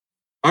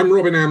I'm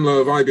Robin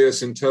Amler of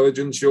IBS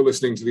Intelligence. You're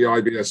listening to the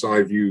IBS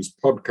iViews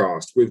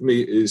podcast. With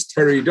me is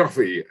Terry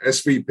Duffy,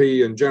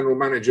 SVP and General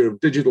Manager of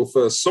Digital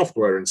First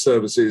Software and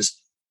Services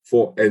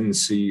for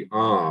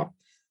NCR.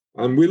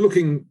 And we're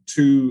looking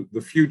to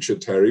the future,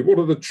 Terry. What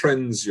are the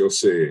trends you're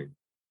seeing?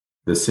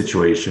 The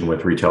situation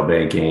with retail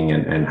banking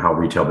and how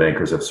retail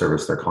bankers have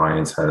serviced their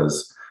clients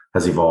has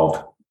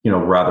evolved,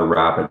 rather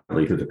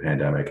rapidly through the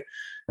pandemic.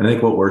 And I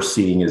think what we're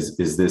seeing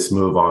is this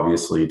move,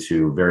 obviously,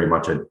 to very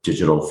much a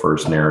digital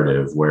first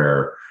narrative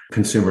where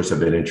consumers have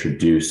been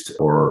introduced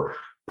or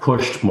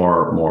pushed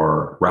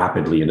more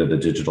rapidly into the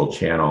digital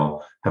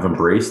channel, have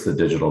embraced the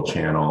digital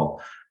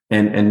channel,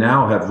 and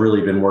now have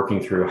really been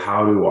working through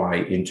how do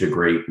I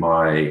integrate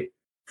my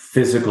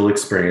physical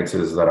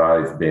experiences that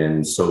I've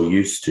been so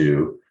used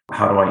to.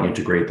 How do I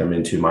integrate them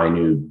into my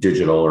new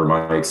digital or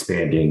my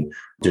expanding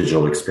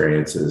digital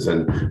experiences?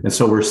 And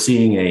so we're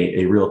seeing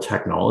a real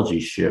technology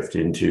shift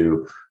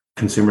into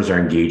consumers are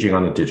engaging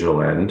on the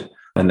digital end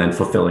and then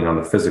fulfilling on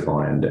the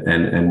physical end.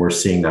 And we're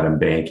seeing that in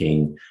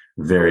banking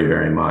very,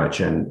 very much.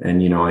 And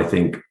I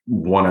think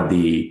one of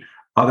the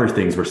other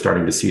things we're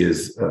starting to see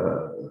is,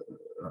 a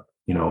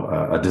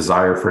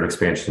desire for an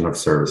expansion of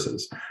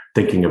services,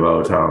 thinking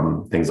about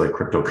things like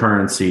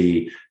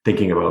cryptocurrency,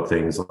 thinking about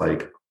things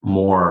like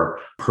more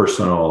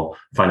personal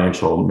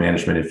financial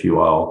management, if you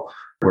will,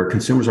 where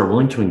consumers are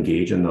willing to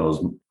engage in those,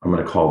 I'm going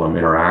to call them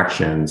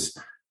interactions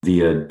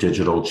via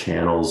digital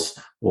channels,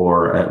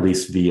 or at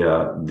least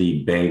via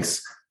the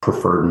bank's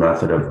preferred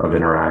method of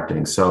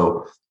interacting.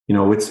 So,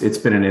 it's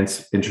been an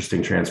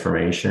interesting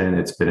transformation.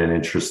 It's been an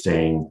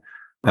interesting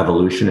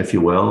evolution, if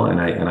you will.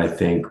 And I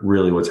think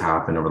really what's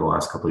happened over the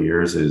last couple of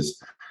years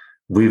is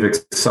we've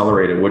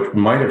accelerated what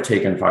might have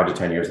taken 5 to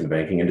 10 years in the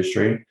banking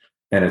industry.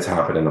 And it's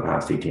happened in the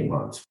past 18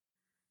 months.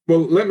 Well,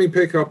 let me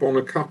pick up on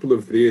a couple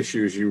of the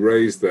issues you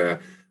raised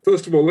there.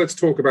 First of all, let's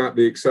talk about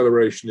the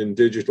acceleration in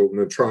digital and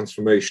the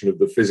transformation of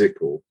the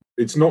physical.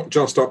 It's not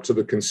just up to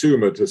the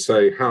consumer to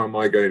say, how am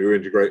I going to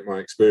integrate my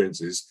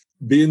experiences?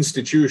 The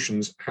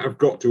institutions have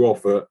got to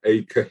offer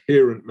a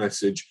coherent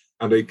message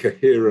and a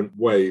coherent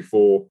way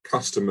for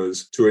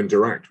customers to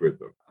interact with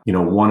them.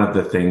 One of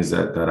the things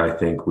that I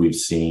think we've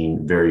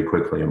seen very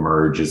quickly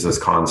emerge is this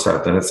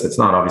concept, and it's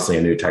not obviously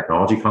a new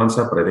technology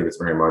concept, but I think it's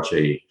very much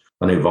an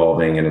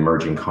evolving and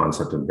emerging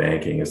concept of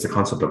banking, is the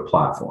concept of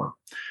platform.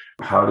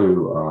 How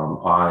do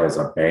I, as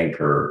a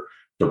banker,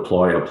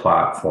 deploy a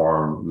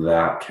platform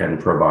that can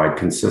provide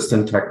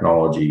consistent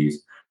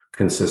technologies,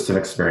 consistent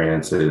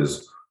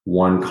experiences,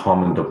 one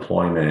common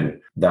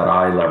deployment that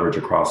I leverage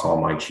across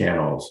all my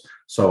channels?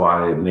 So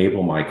I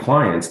enable my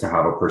clients to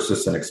have a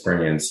persistent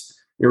experience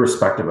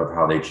irrespective of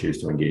how they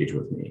choose to engage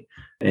with me.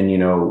 And,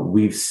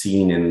 we've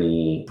seen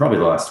in probably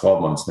the last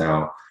 12 months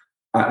now,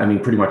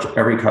 pretty much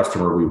every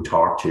customer we've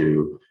talked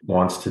to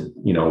wants to,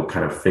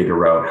 kind of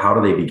figure out how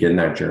do they begin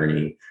that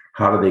journey?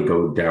 How do they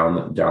go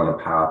down the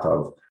path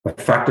of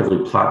effectively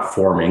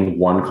platforming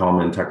one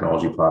common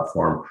technology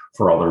platform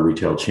for all their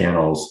retail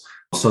channels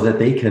so that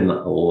they can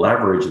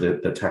leverage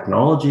the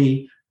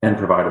technology and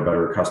provide a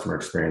better customer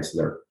experience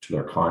to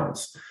their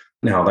clients.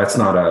 Now, that's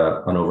not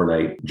an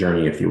overnight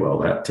journey, if you will.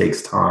 That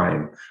takes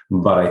time.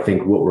 But I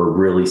think what we're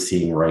really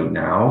seeing right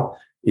now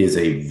is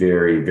a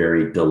very,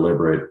 very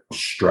deliberate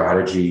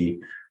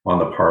strategy on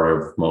the part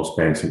of most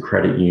banks and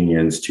credit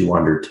unions to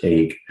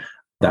undertake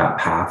that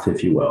path,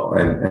 if you will.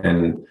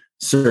 And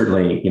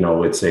certainly,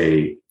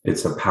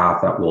 it's a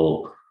path that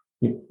will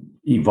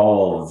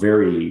evolve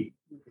very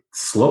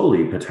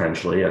slowly,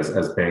 potentially,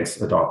 as banks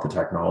adopt the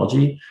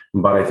technology.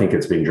 But I think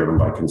it's being driven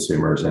by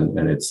consumers,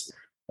 and it's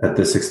at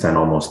this extent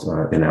almost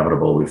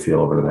inevitable, we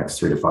feel, over the next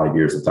 3 to 5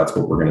 years, that's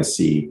what we're going to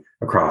see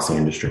across the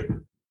industry.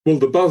 Well,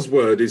 the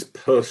buzzword is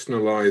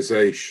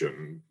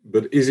personalization,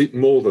 but is it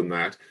more than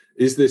that?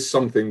 Is this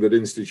something that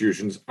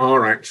institutions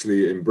are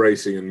actually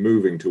embracing and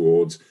moving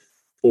towards,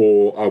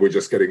 or are we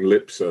just getting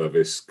lip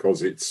service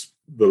because it's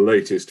the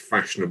latest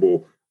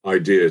fashionable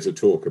idea to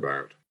talk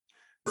about?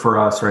 For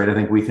us, right, I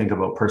think we think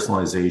about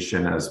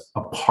personalization as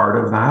a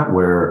part of that,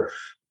 where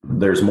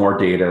there's more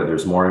data,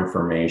 there's more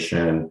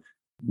information.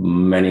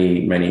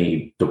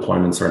 Many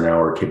deployments are now,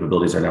 or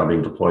capabilities are now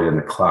being deployed in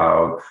the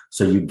cloud.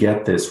 So you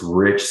get this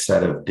rich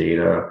set of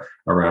data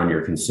around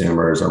your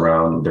consumers,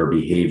 around their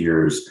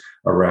behaviors,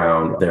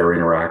 around their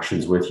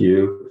interactions with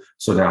you.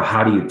 So now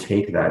how do you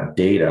take that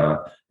data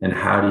and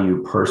how do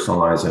you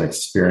personalize an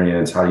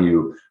experience? How do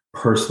you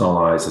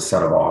personalize a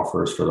set of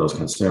offers for those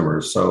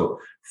consumers? So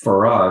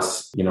for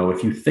us,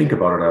 if you think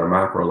about it at a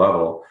macro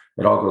level,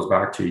 it all goes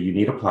back to you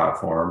need a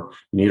platform.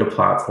 You need a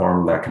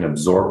platform that can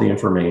absorb the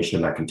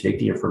information, that can take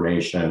the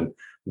information,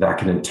 that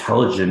can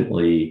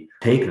intelligently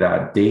take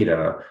that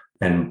data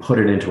and put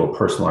it into a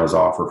personalized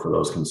offer for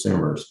those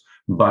consumers.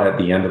 But at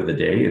the end of the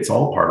day, it's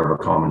all part of a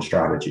common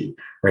strategy,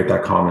 right?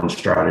 That common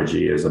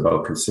strategy is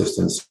about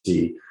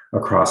consistency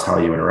across how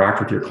you interact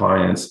with your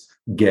clients,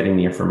 getting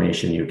the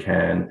information you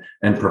can,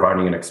 and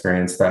providing an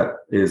experience that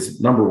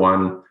is, number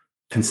one,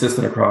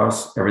 consistent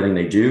across everything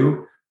they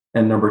do,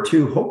 And number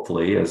two,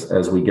 hopefully,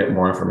 as we get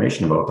more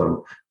information about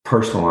them,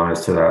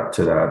 personalized to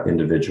that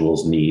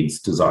individual's needs,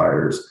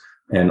 desires,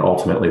 and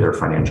ultimately their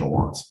financial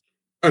wants.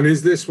 And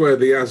is this where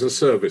the as a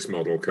service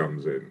model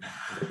comes in,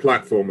 the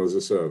platform as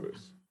a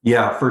service?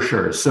 Yeah, for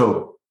sure.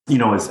 So,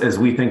 as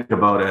we think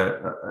about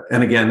it,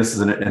 and again, this is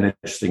an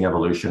interesting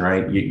evolution,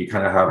 right? You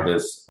kind of have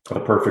the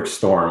perfect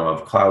storm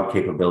of cloud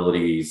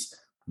capabilities,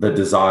 the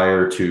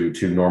desire to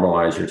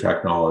normalize your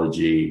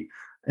technology,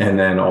 and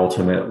then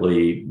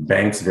ultimately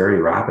banks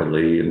very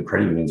rapidly and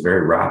credit unions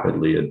very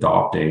rapidly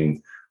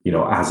adopting,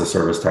 as a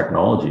service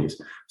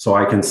technologies. So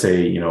I can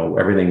say,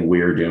 everything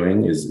we're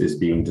doing is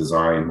being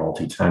designed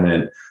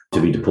multi-tenant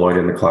to be deployed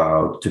in the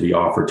cloud, to be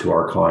offered to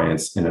our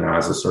clients in an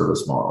as a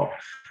service model.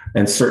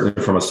 And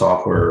certainly from a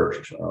software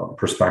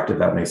perspective,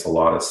 that makes a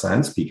lot of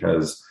sense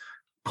because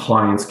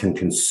clients can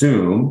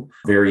consume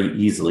very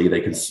easily.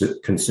 They can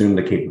consume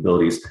the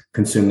capabilities,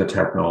 consume the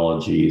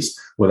technologies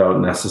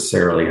without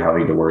necessarily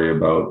having to worry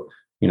about,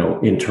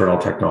 internal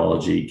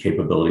technology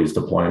capabilities,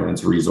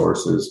 deployments,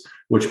 resources,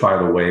 which, by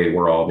the way,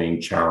 we're all being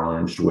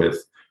challenged with,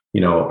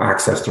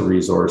 access to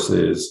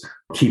resources,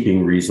 keeping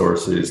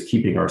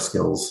our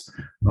skills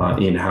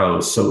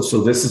in-house.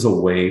 So this is a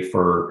way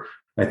for,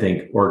 I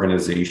think,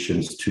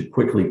 organizations to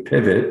quickly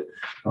pivot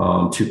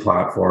to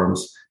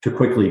platforms, to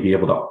quickly be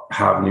able to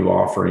have new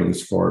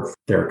offerings for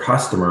their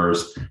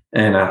customers,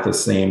 and at the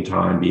same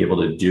time be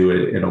able to do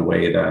it in a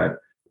way that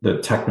the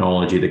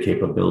technology, the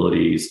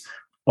capabilities,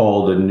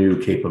 all the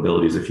new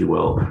capabilities, if you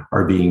will,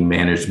 are being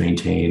managed,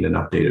 maintained, and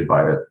updated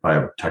by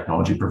a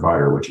technology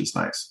provider, which is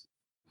nice.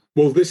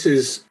 Well, this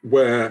is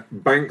where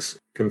banks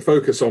can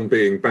focus on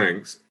being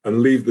banks and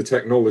leave the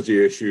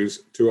technology issues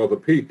to other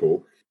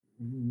people.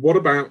 What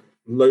about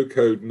low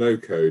code, no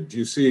code? Do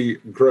you see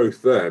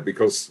growth there?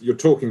 Because you're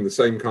talking the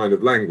same kind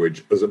of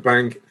language. As a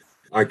bank,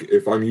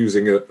 if I'm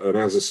using an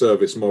as a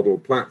service model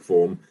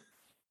platform,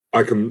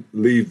 I can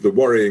leave the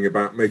worrying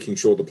about making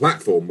sure the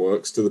platform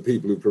works to the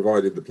people who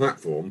provided the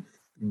platform,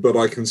 but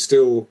I can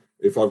still,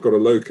 if I've got a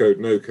low code,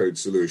 no code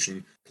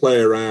solution,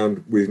 play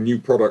around with new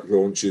product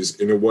launches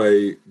in a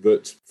way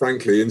that,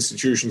 frankly,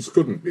 institutions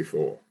couldn't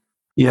before.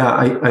 Yeah,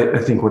 I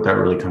think what that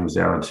really comes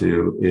down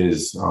to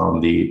is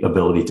the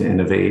ability to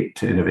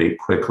innovate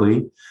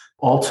quickly.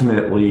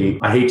 Ultimately,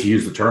 I hate to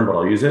use the term, but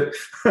I'll use it,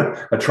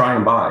 a try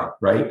and buy,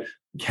 right?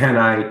 Can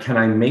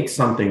I make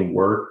something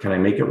work? Can I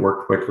make it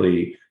work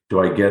quickly? Do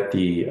I get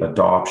the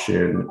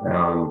adoption?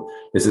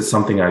 Is it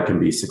something I can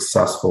be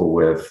successful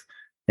with?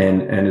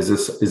 And is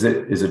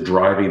it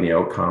driving the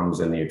outcomes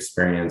and the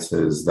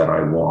experiences that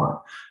I want?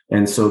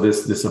 And so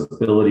this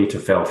ability to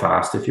fail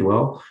fast, if you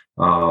will,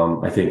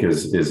 I think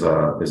is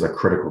a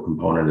critical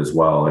component as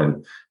well.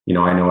 And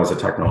I know as a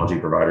technology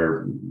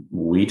provider,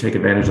 we take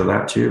advantage of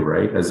that too,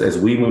 right? As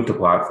we move to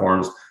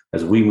platforms,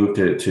 as we move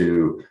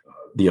to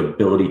the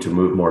ability to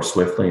move more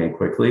swiftly and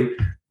quickly,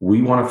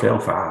 we want to fail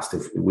fast.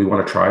 If we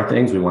want to try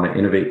things, we want to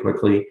innovate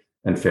quickly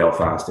and fail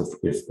fast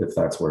if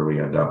that's where we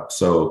end up.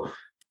 So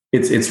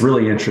it's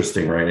really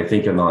interesting, right? I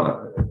think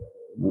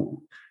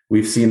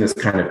we've seen this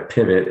kind of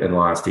pivot in the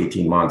last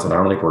 18 months, and I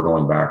don't think we're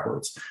going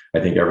backwards. I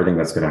think everything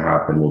that's going to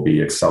happen will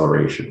be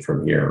acceleration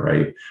from here,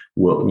 right?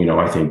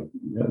 I think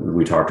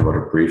we talked about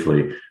it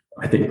briefly.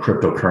 I think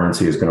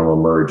cryptocurrency is going to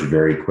emerge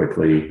very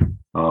quickly.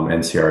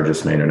 NCR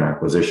just made an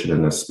acquisition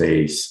in this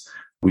space.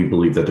 We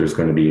believe that there's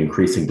going to be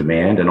increasing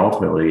demand, and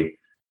ultimately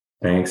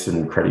banks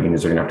and credit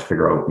unions are going to have to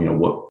figure out,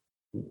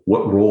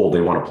 what role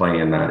they want to play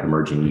in that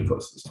emerging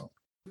ecosystem.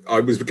 I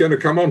was going to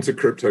come on to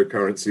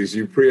cryptocurrencies.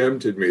 You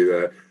preempted me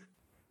there.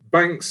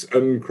 Banks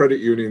and credit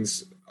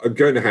unions are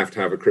going to have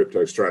a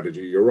crypto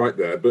strategy. You're right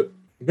there, but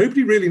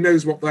nobody really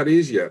knows what that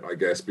is yet, I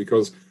guess,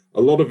 because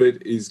a lot of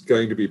it is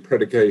going to be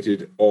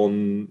predicated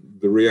on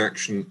the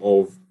reaction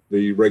of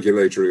the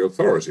regulatory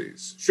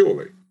authorities,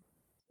 surely.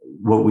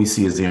 What we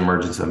see is the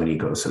emergence of an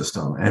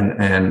ecosystem.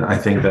 And I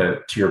think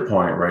that, to your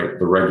point, right,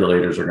 the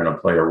regulators are going to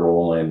play a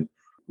role in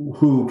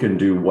who can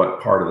do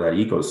what part of that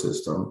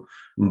ecosystem.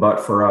 But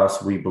for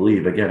us, we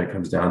believe, again, it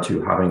comes down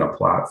to having a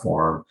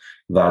platform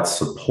that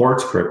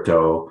supports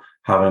crypto,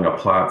 having a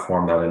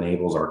platform that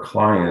enables our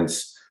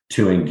clients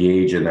to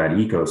engage in that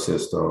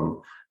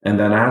ecosystem. And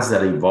then as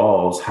that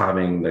evolves,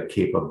 having the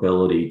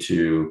capability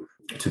to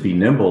be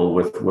nimble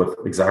with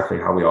exactly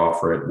how we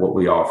offer it, what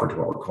we offer to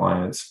our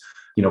clients,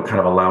 kind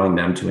of allowing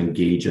them to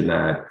engage in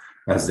that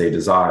as they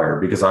desire.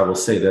 Because I will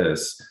say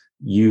this,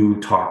 you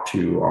talk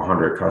to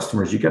 100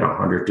 customers, you get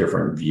 100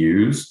 different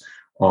views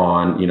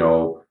on,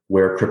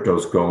 where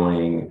crypto's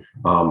going,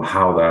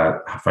 how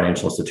that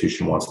financial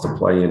institution wants to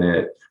play in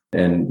it,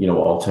 and,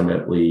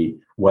 ultimately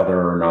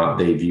whether or not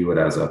they view it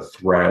as a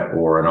threat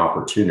or an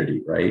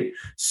opportunity, right?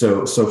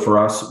 So for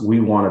us,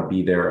 we want to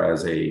be there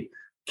as a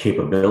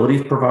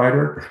capabilities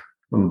provider,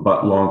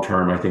 but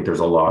long-term, I think there's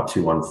a lot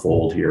to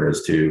unfold here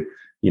as to,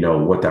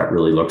 what that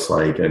really looks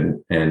like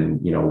and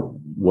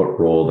what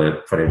role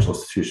that financial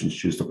institutions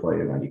choose to play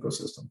in that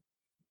ecosystem.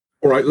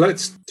 All right,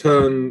 let's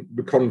turn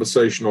the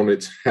conversation on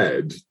its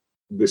head.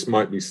 This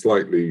might be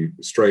slightly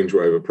strange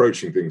way of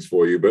approaching things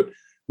for you, but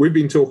we've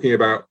been talking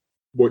about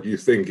what you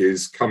think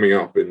is coming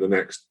up in the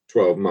next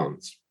 12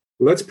 months.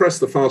 Let's press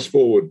the fast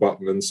forward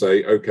button and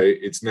say, okay,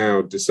 it's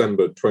now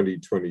December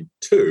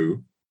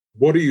 2022.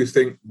 What do you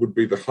think would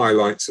be the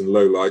highlights and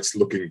lowlights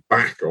looking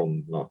back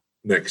on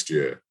next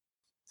year?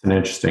 It's an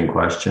interesting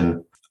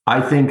question. I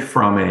think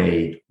from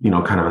a,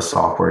 kind of a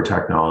software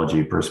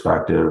technology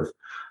perspective,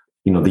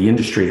 the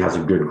industry has a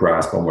good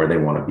grasp on where they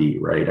want to be,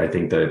 right? I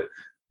think that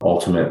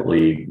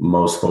ultimately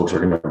most folks are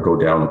going to go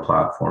down the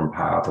platform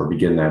path or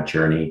begin that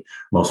journey.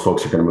 Most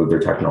folks are going to move their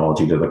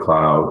technology to the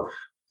cloud.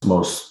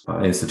 Most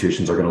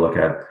institutions are going to look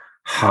at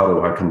how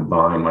do I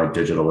combine my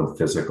digital and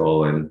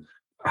physical, and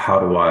how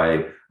do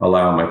I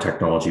allow my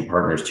technology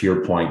partners, to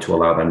your point, to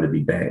allow them to be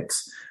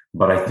banks.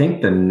 But I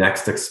think the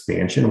next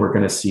expansion we're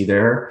going to see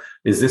there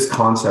is this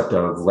concept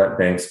of let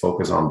banks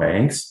focus on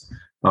banks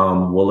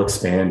will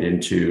expand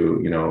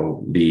into,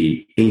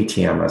 the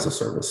ATM as a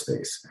service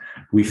space.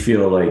 We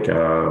feel like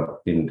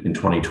in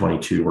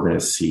 2022, we're going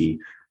to see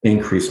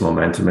increased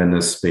momentum in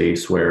this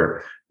space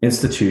where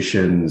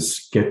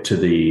institutions get to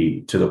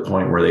the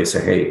point where they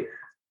say, hey,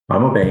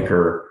 I'm a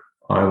banker.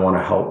 I want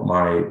to help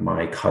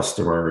my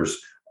customers.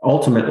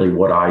 Ultimately,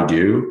 what I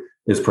do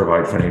is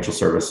provide financial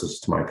services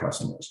to my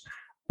customers.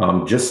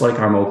 Just like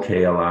I'm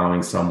okay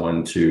allowing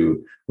someone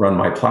to run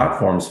my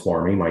platforms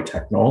for me, my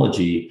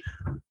technology,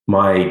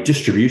 my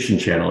distribution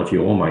channel, if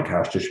you will, my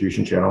cash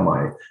distribution channel,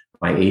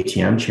 my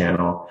ATM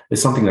channel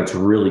is something that's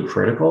really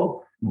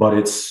critical, but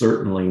it's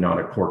certainly not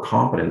a core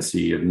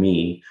competency of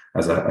me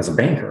as a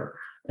banker.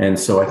 And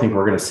so I think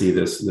we're going to see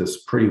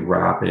this pretty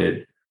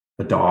rapid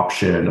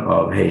adoption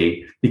of,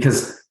 hey,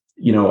 because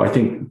I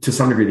think to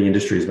some degree the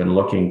industry has been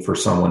looking for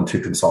someone to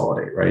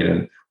consolidate, right?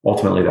 And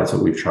ultimately that's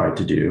what we've tried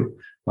to do.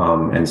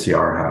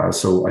 NCR has.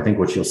 So I think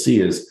what you'll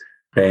see is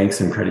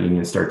banks and credit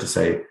unions start to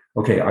say,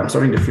 okay, I'm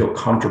starting to feel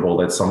comfortable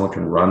that someone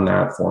can run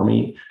that for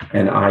me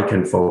and I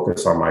can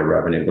focus on my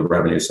revenue, the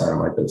revenue side of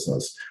my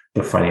business,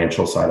 the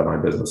financial side of my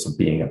business of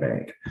being a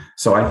bank.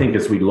 So I think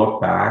as we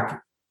look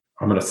back,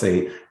 I'm going to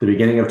say the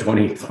beginning of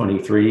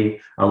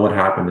 2023 on what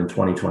happened in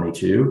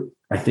 2022,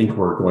 I think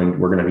we're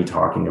going to be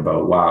talking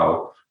about,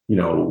 wow,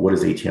 what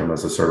is ATM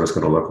as a service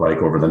going to look like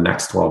over the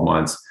next 12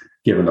 months,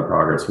 given the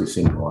progress we've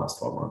seen in the last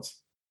 12 months.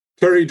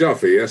 Terry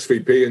Duffy,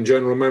 SVP and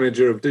General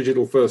Manager of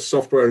Digital First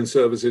Software and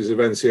Services of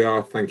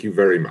NCR, thank you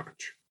very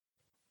much.